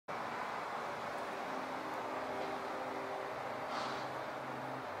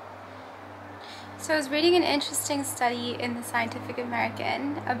So I was reading an interesting study in the Scientific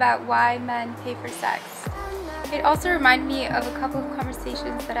American about why men pay for sex. It also reminded me of a couple of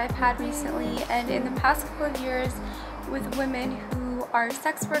conversations that I've had recently and in the past couple of years with women who are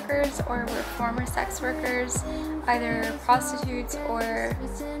sex workers or were former sex workers, either prostitutes or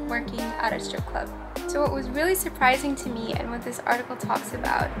working at a strip club. So what was really surprising to me and what this article talks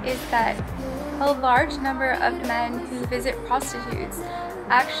about is that a large number of men who visit prostitutes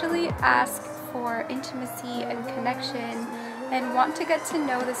actually ask for intimacy and connection and want to get to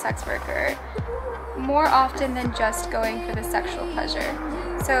know the sex worker more often than just going for the sexual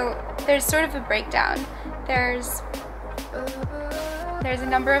pleasure. So there's sort of a breakdown. There's a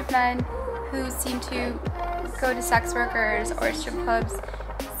number of men who seem to go to sex workers or strip clubs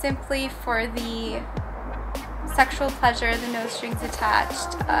simply for the sexual pleasure, the no strings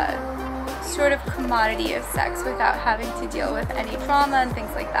attached, sort of commodity of sex without having to deal with any trauma and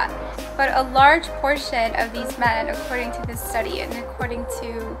things like that. But a large portion of these men, according to this study and according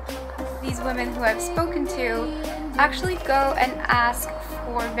to these women who I've spoken to, actually go and ask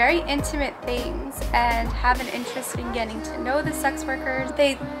for very intimate things and have an interest in getting to know the sex workers.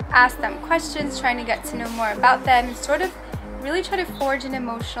 They ask them questions, trying to get to know more about them, and sort of really try to forge an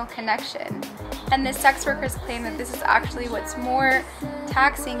emotional connection. And the sex workers claim that this is actually what's more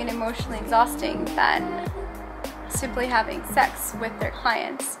taxing and emotionally exhausting than simply having sex with their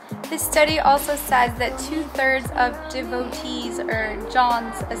clients. This study also says that 2/3 of devotees, or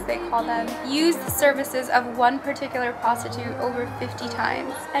Johns as they call them, use the services of one particular prostitute over 50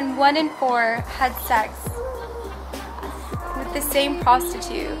 times, and 1 in 4 had sex with the same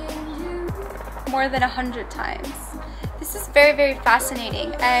prostitute more than 100 times. This is very, very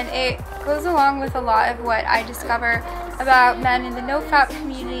fascinating, and it goes along with a lot of what I discover about men in the no-fap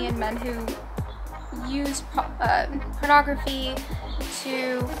community and men who use pornography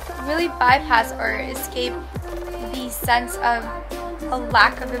to really bypass or escape the sense of a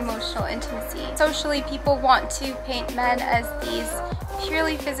lack of emotional intimacy. Socially, people want to paint men as these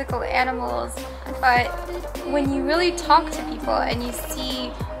purely physical animals, but when you really talk to people and you see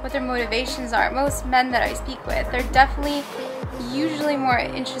what their motivations are, most men that I speak with, they're definitely usually more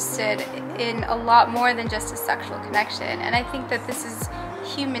interested in a lot more than just a sexual connection. And I think that this is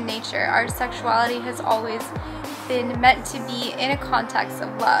human nature. Our sexuality has always been meant to be in a context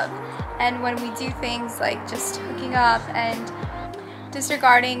of love. And when we do things like just hooking up and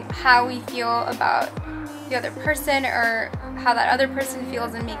disregarding how we feel about the other person or how that other person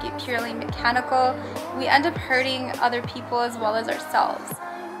feels and make it purely mechanical, we end up hurting other people as well as ourselves.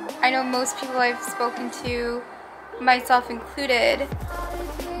 I know most people I've spoken to, myself included,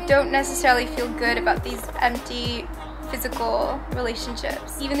 don't necessarily feel good about these empty physical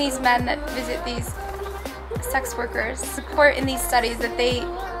relationships. Even these men that visit these sex workers report in these studies that they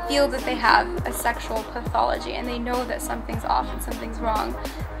feel that they have a sexual pathology and they know that something's off and something's wrong.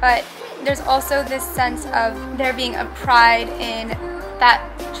 But there's also this sense of there being a pride in that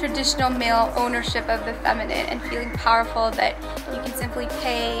traditional male ownership of the feminine and feeling powerful, that you can simply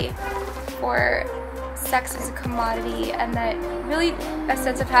pay for sex as a commodity, and that really a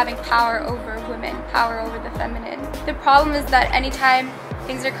sense of having power over women, power over the feminine. The problem is that anytime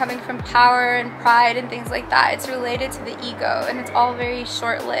things are coming from power and pride and things like that, it's related to the ego, and it's all very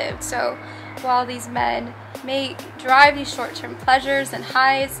short-lived. So while these men may drive these short-term pleasures and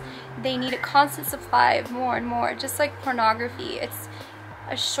highs, they need a constant supply of more and more. Just like pornography, it's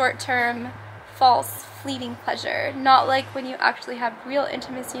a short-term, false, fleeting pleasure, not like when you actually have real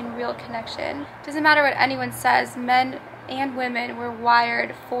intimacy and real connection. Doesn't matter what anyone says, men and women were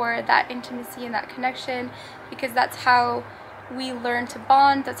wired for that intimacy and that connection, because that's how we learn to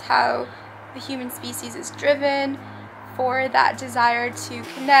bond, that's how the human species is driven, for that desire to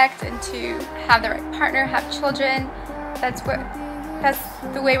connect and to have the right partner, have children. That's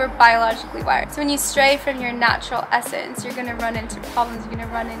the way we're biologically wired. So when you stray from your natural essence, you're gonna run into problems, you're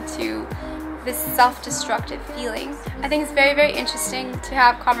gonna run into this self-destructive feeling. I think it's very, very interesting to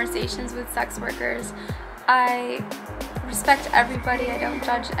have conversations with sex workers. I respect everybody. I don't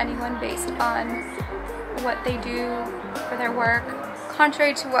judge anyone based on what they do for their work.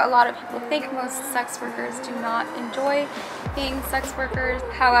 Contrary to what a lot of people think, most sex workers do not enjoy being sex workers.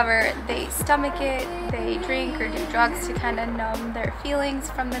 However, they stomach it, they drink or do drugs to kind of numb their feelings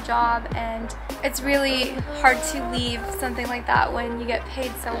from the job, and it's really hard to leave something like that when you get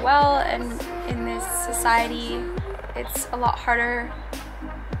paid so well, and in this society it's a lot harder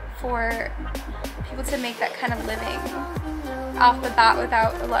for people to make that kind of living off the bat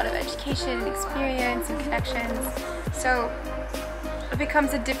without a lot of education and experience and connections. So it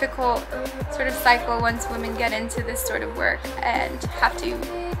becomes a difficult sort of cycle once women get into this sort of work and have to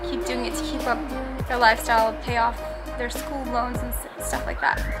keep doing it to keep up their lifestyle, pay off their school loans and stuff like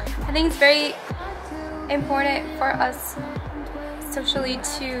that. I think it's very important for us socially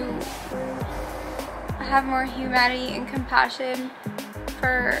to have more humanity and compassion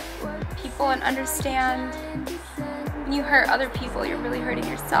for people and understand when you hurt other people, you're really hurting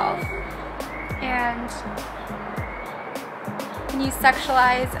yourself. And when you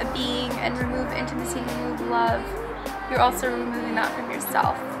sexualize a being and remove intimacy and remove love, you're also removing that from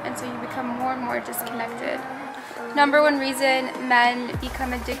yourself, and so you become more and more disconnected. Number one reason men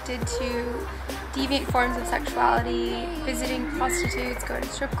become addicted to deviant forms of sexuality, visiting prostitutes, going to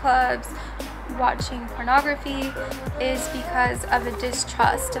strip clubs, watching pornography, is because of a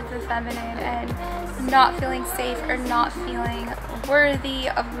distrust of the feminine and not feeling safe or not feeling worthy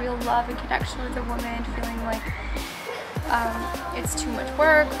of real love and connection with a woman, feeling like it's too much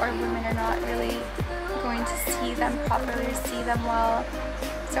work, or women are not really going to see them properly or see them well.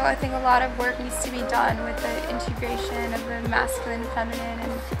 So I think a lot of work needs to be done with the integration of the masculine, feminine,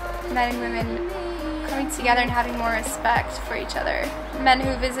 and men and women coming together and having more respect for each other. Men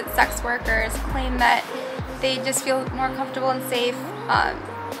who visit sex workers claim that they just feel more comfortable and safe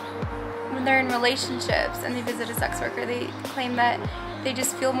when they're in relationships and they visit a sex worker. They claim that they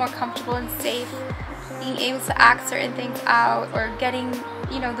just feel more comfortable and safe being able to act certain things out, or getting,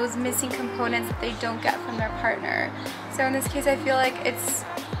 you know, those missing components that they don't get from their partner. So in this case, I feel like it's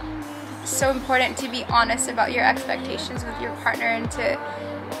so important to be honest about your expectations with your partner and to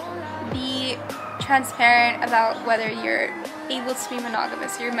be transparent about whether you're able to be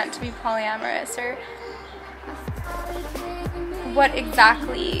monogamous, or you're meant to be polyamorous, or what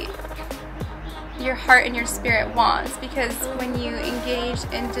exactly your heart and your spirit wants. Because when you engage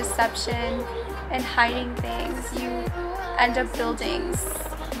in deception and hiding things, you end up building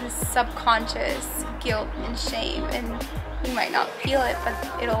this subconscious guilt and shame, and you might not feel it,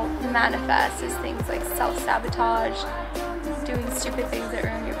 but it'll manifest as things like self-sabotage, doing stupid things that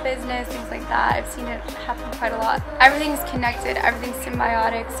ruin your business, things like that. I've seen it happen quite a lot. Everything's connected, everything's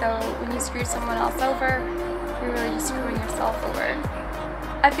symbiotic, so when you screw someone else over, you're really just screwing yourself over.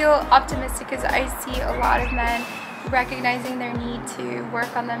 I feel optimistic because I see a lot of men recognizing their need to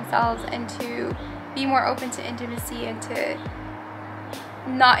work on themselves and to be more open to intimacy and to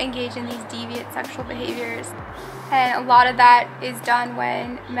not engage in these deviant sexual behaviors. And a lot of that is done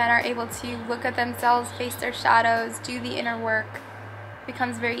when men are able to look at themselves, face their shadows, do the inner work. It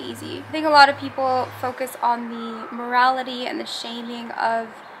becomes very easy. I think a lot of people focus on the morality and the shaming of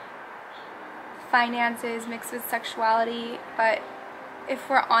finances mixed with sexuality, but if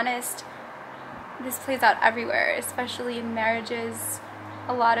we're honest, this plays out everywhere, especially in marriages.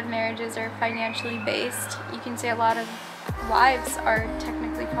 A lot of marriages are financially based. You can say a lot of wives are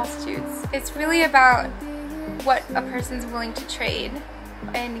technically prostitutes. It's really about what a person's willing to trade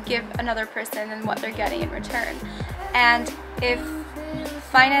and give another person and what they're getting in return. And if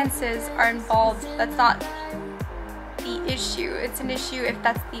finances are involved, that's not the issue. It's an issue if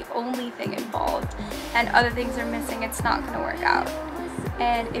that's the only thing involved and other things are missing, it's not going to work out.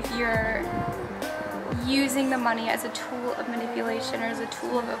 And if you're using the money as a tool of manipulation or as a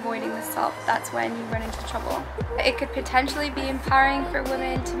tool of avoiding the self, that's when you run into trouble. It could potentially be empowering for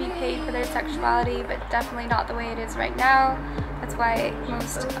women to be paid for their sexuality, but definitely not the way it is right now. That's why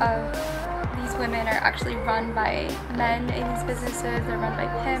most of these women are actually run by men in these businesses. They're run by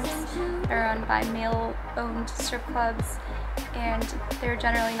pimps, they're run by male-owned strip clubs, and they're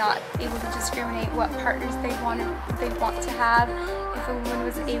generally not able to discriminate what partners they want to have. If a woman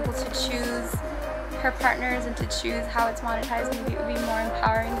was able to choose her partners and to choose how it's monetized, maybe it would be more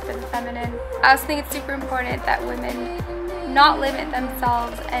empowering for the feminine. I also think it's super important that women not limit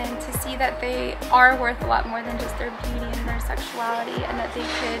themselves and to see that they are worth a lot more than just their beauty and their sexuality, and that they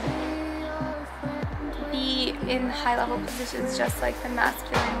could be in high-level positions just like the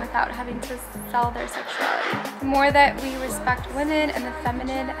masculine without having to sell their sexuality. The more that we respect women and the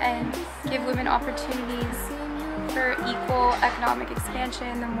feminine and give women opportunities for equal economic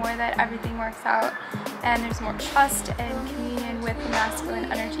expansion, the more that everything works out and there's more trust and communion with the masculine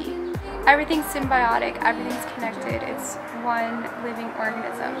energy. Everything's symbiotic, everything's connected, it's one living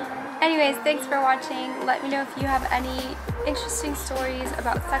organism. Anyways, thanks for watching. Let me know if you have any interesting stories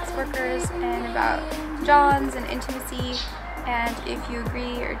about sex workers and about Johns and intimacy, and if you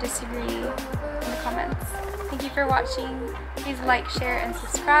agree or disagree in the comments. Thank you for watching. Please like, share, and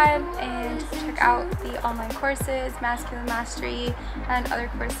subscribe, and check out the online courses, Masculine Mastery, and other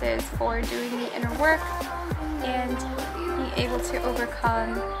courses for doing the inner work and being able to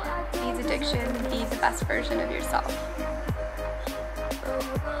overcome these addictions and be the best version of yourself.